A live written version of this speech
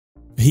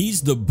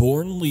He's the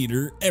born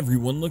leader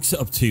everyone looks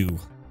up to.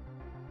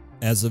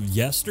 As of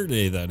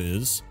yesterday, that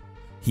is.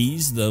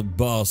 He's the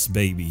boss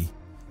baby.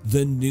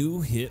 The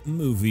new hit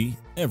movie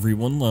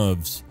everyone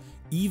loves,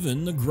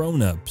 even the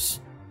grown-ups.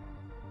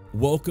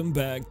 Welcome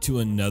back to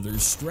another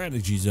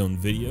Strategy Zone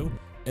video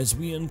as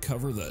we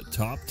uncover the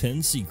top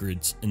 10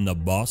 secrets in the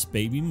Boss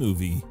Baby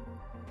movie.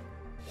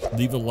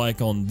 Leave a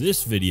like on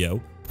this video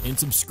and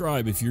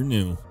subscribe if you're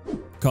new.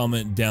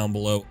 Comment down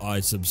below "I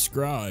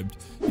subscribed"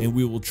 and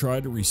we will try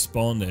to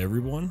respond to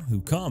everyone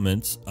who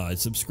comments "I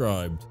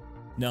subscribed."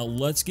 Now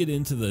let's get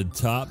into the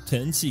top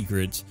 10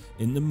 secrets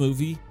in the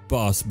movie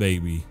Boss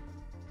Baby.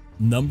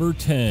 Number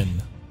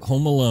 10.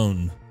 Home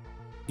Alone.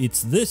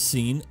 It's this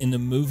scene in the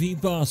movie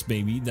Boss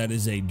Baby that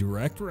is a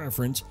direct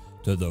reference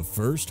to the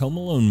first Home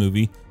Alone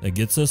movie that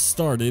gets us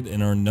started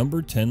in our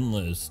number 10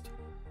 list.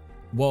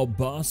 While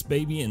Boss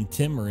Baby and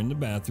Tim are in the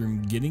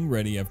bathroom getting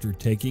ready after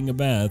taking a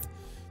bath,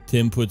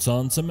 Tim puts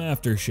on some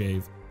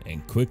aftershave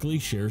and quickly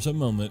shares a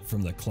moment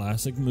from the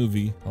classic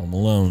movie Home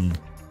Alone.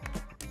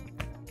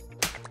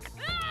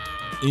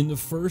 In the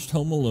first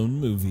Home Alone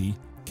movie,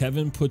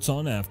 Kevin puts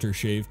on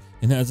aftershave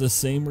and has the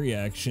same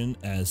reaction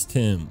as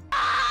Tim.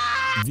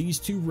 These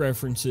two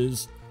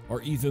references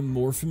are even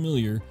more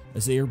familiar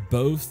as they are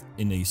both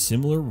in a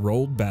similar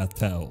rolled bath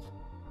towel.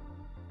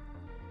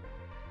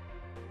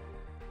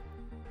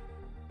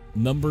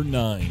 Number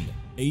 9.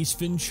 Ace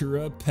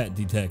Ventura Pet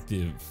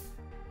Detective.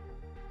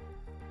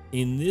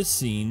 In this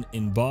scene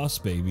in Boss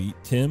Baby,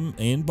 Tim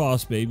and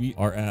Boss Baby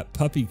are at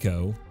Puppy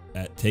Co.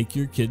 at Take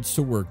Your Kids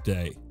to Work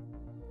Day.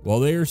 While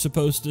they are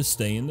supposed to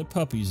stay in the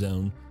puppy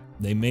zone,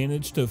 they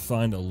manage to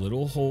find a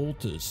little hole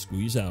to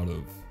squeeze out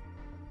of.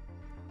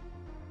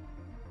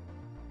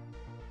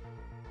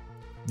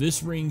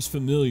 This rings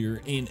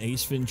familiar in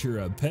Ace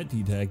Ventura Pet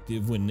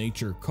Detective when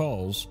nature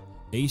calls.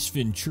 Ace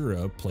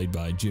Ventura, played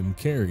by Jim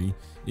Carrey,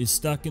 is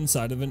stuck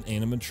inside of an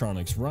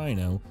animatronics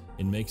rhino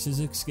and makes his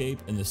escape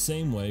in the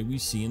same way we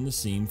see in the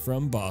scene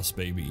from Boss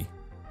Baby.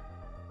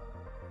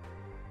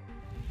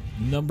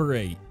 Number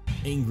 8.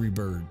 Angry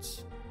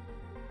Birds.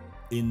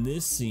 In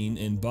this scene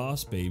in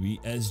Boss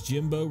Baby, as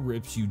Jimbo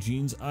rips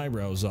Eugene's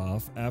eyebrows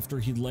off after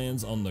he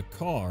lands on the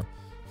car,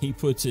 he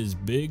puts his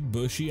big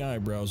bushy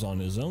eyebrows on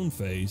his own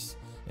face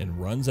and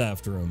runs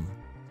after him.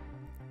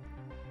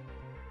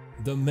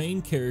 The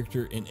main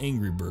character in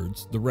Angry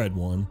Birds, the red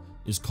one,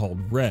 is called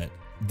Red.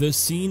 The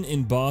scene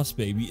in Boss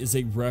Baby is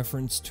a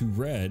reference to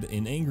Red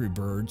in Angry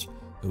Birds,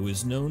 who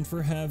is known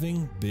for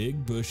having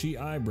big bushy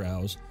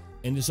eyebrows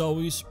and is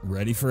always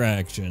ready for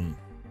action.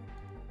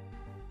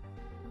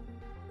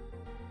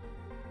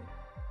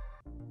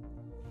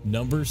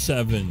 Number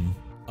 7.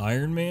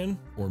 Iron Man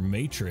or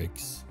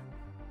Matrix.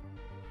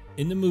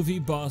 In the movie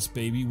Boss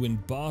Baby, when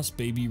Boss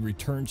Baby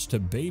returns to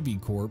Baby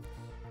Corp,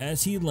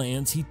 as he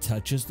lands, he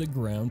touches the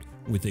ground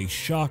with a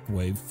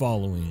shockwave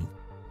following.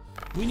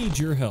 We need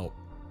your help.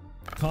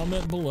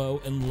 Comment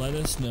below and let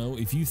us know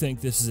if you think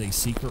this is a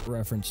secret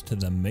reference to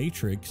the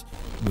Matrix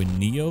when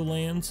Neo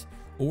lands,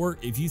 or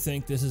if you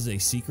think this is a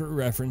secret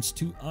reference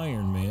to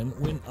Iron Man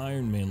when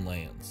Iron Man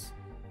lands.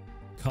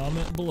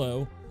 Comment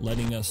below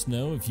letting us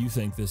know if you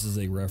think this is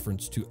a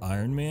reference to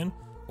Iron Man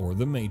or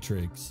the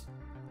Matrix.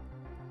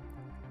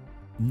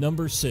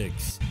 Number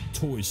 6.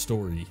 Toy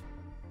Story.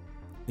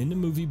 In the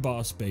movie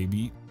Boss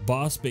Baby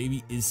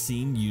is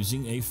seen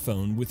using a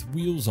phone with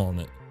wheels on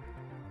it.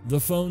 The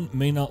phone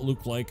may not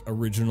look like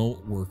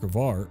original work of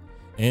art,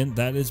 and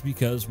that is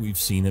because we've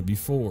seen it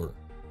before.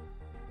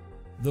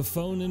 The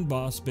phone in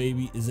Boss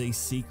Baby is a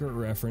secret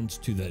reference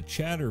to the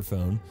chatter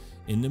phone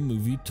in the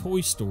movie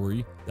Toy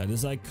Story that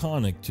is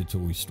iconic to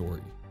Toy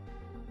Story.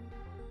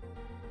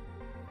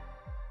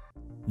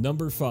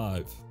 Number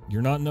 5.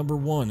 You're not number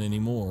 1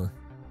 anymore.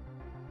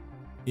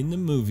 In the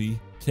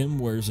movie, Tim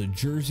wears a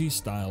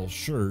jersey-style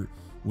shirt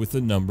with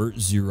the number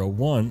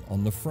 01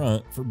 on the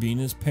front for being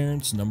his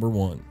parents' number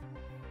 1.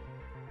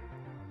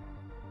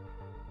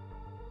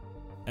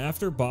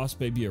 After Boss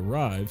Baby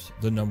arrives,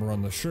 the number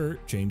on the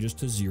shirt changes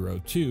to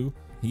 02.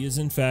 He is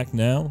in fact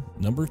now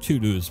number 2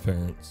 to his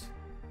parents.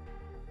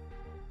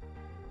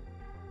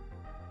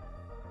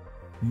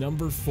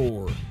 Number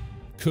 4.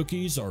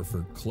 Cookies are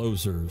for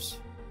closers.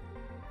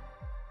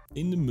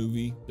 In the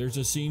movie, there's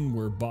a scene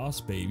where Boss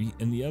Baby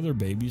and the other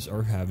babies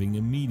are having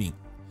a meeting.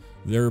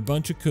 There are a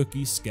bunch of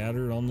cookies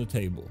scattered on the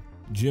table.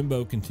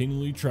 Jimbo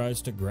continually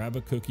tries to grab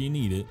a cookie and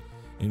eat it,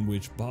 in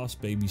which Boss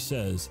Baby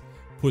says,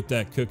 "Put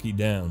that cookie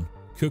down.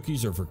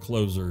 Cookies are for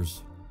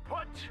closers."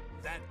 Put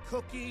that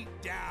cookie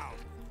down.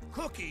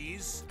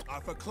 Cookies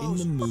are for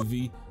closers. In the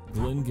movie,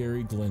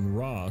 Glenn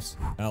Ross,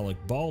 Alec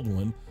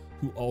Baldwin,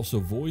 who also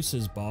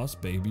voices Boss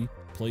Baby,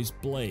 plays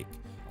Blake,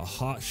 a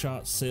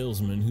hotshot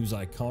salesman whose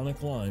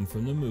iconic line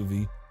from the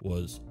movie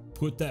was,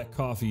 "Put that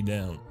coffee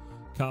down.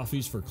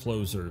 Coffee's for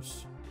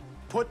closers."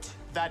 Put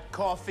that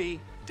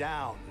coffee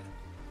down.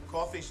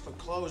 Coffee's for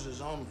closers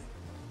only.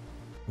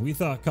 We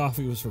thought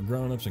coffee was for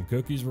grown-ups and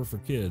cookies were for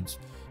kids,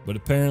 but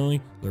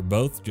apparently they're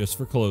both just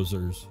for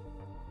closers.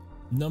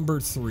 Number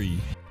 3.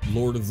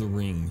 Lord of the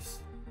Rings.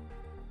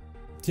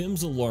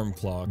 Tim's alarm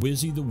clock,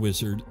 Wizzy the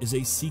Wizard, is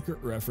a secret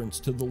reference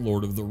to the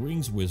Lord of the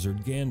Rings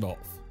wizard Gandalf.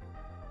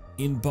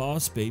 In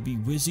Boss Baby,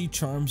 Wizzy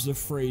charms the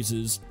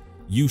phrases,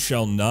 "You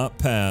shall not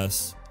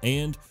pass,"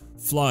 and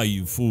 "Fly,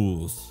 you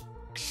fools."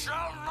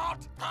 Shall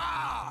not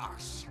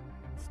pass!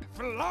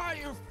 Fly,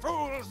 you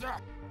fools!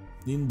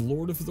 In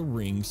Lord of the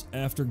Rings,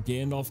 after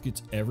Gandalf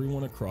gets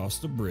everyone across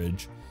the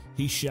bridge,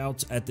 he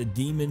shouts at the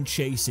demon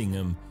chasing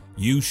him,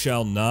 "You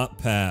shall not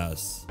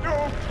pass." You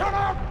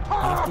cannot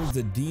pass! After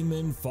the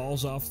demon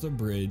falls off the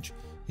bridge,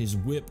 his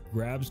whip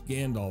grabs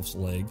Gandalf's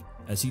leg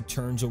as he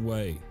turns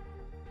away.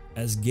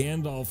 As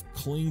Gandalf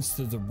clings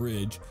to the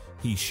bridge,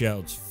 he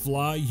shouts,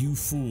 "Fly, you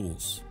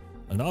fools,"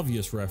 an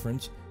obvious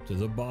reference to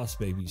the Boss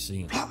Baby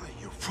scene. Fly,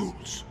 you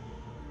fools!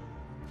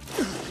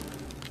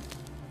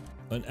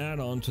 An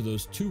add-on to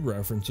those two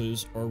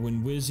references are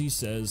when Wizzy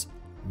says,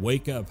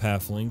 "Wake up,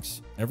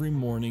 halflings." Every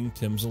morning,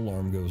 Tim's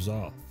alarm goes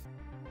off.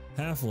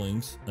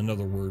 Halflings,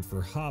 another word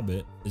for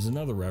hobbit, is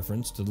another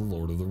reference to the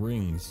Lord of the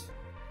Rings.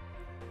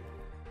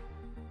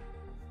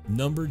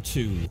 Number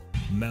 2,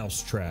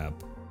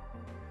 Mousetrap.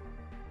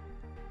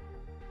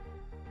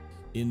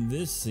 In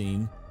this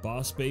scene,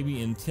 Boss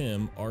Baby and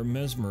Tim are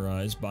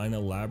mesmerized by an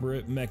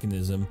elaborate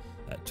mechanism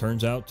that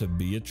turns out to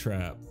be a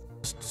trap.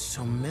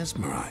 So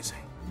mesmerizing.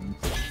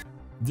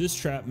 This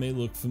trap may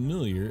look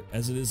familiar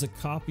as it is a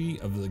copy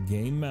of the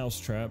game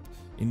Mousetrap,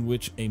 in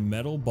which a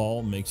metal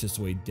ball makes its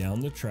way down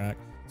the track,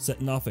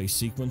 setting off a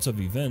sequence of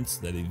events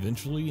that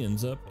eventually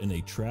ends up in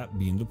a trap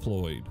being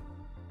deployed.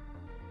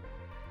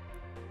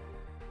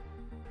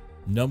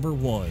 Number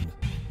 1,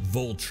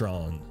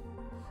 Voltron.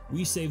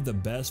 We saved the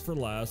best for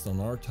last on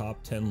our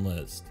top 10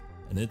 list,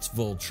 and it's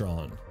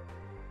Voltron.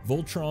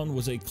 Voltron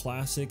was a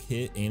classic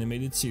hit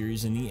animated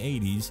series in the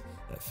 80s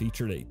that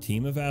featured a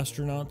team of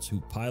astronauts who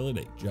pilot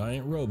a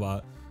giant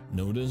robot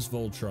known as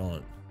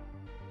Voltron.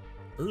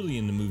 Early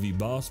in the movie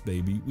Boss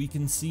Baby, we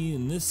can see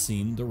in this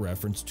scene the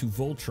reference to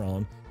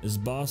Voltron as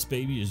Boss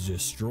Baby is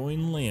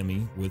destroying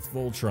Lammy with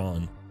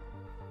Voltron.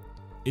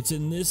 It's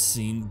in this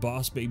scene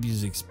Boss Baby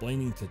is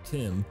explaining to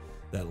Tim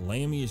that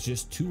Lammy is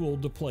just too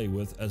old to play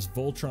with, as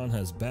Voltron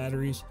has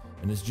batteries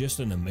and is just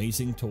an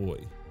amazing toy.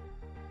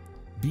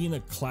 Being a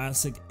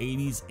classic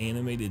 80s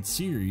animated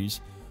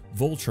series,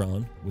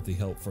 Voltron, with the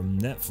help from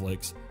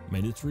Netflix,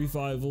 made its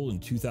revival in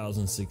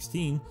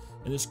 2016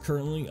 and is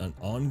currently an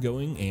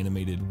ongoing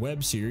animated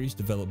web series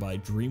developed by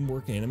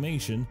DreamWorks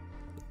Animation,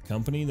 the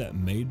company that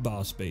made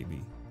Boss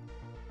Baby.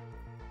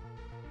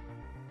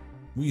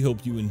 We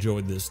hope you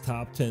enjoyed this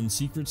top 10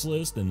 secrets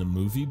list and the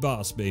movie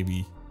Boss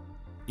Baby.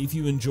 If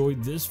you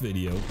enjoyed this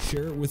video,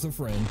 share it with a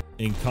friend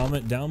and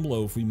comment down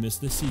below if we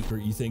missed a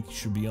secret you think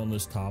should be on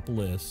this top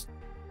list.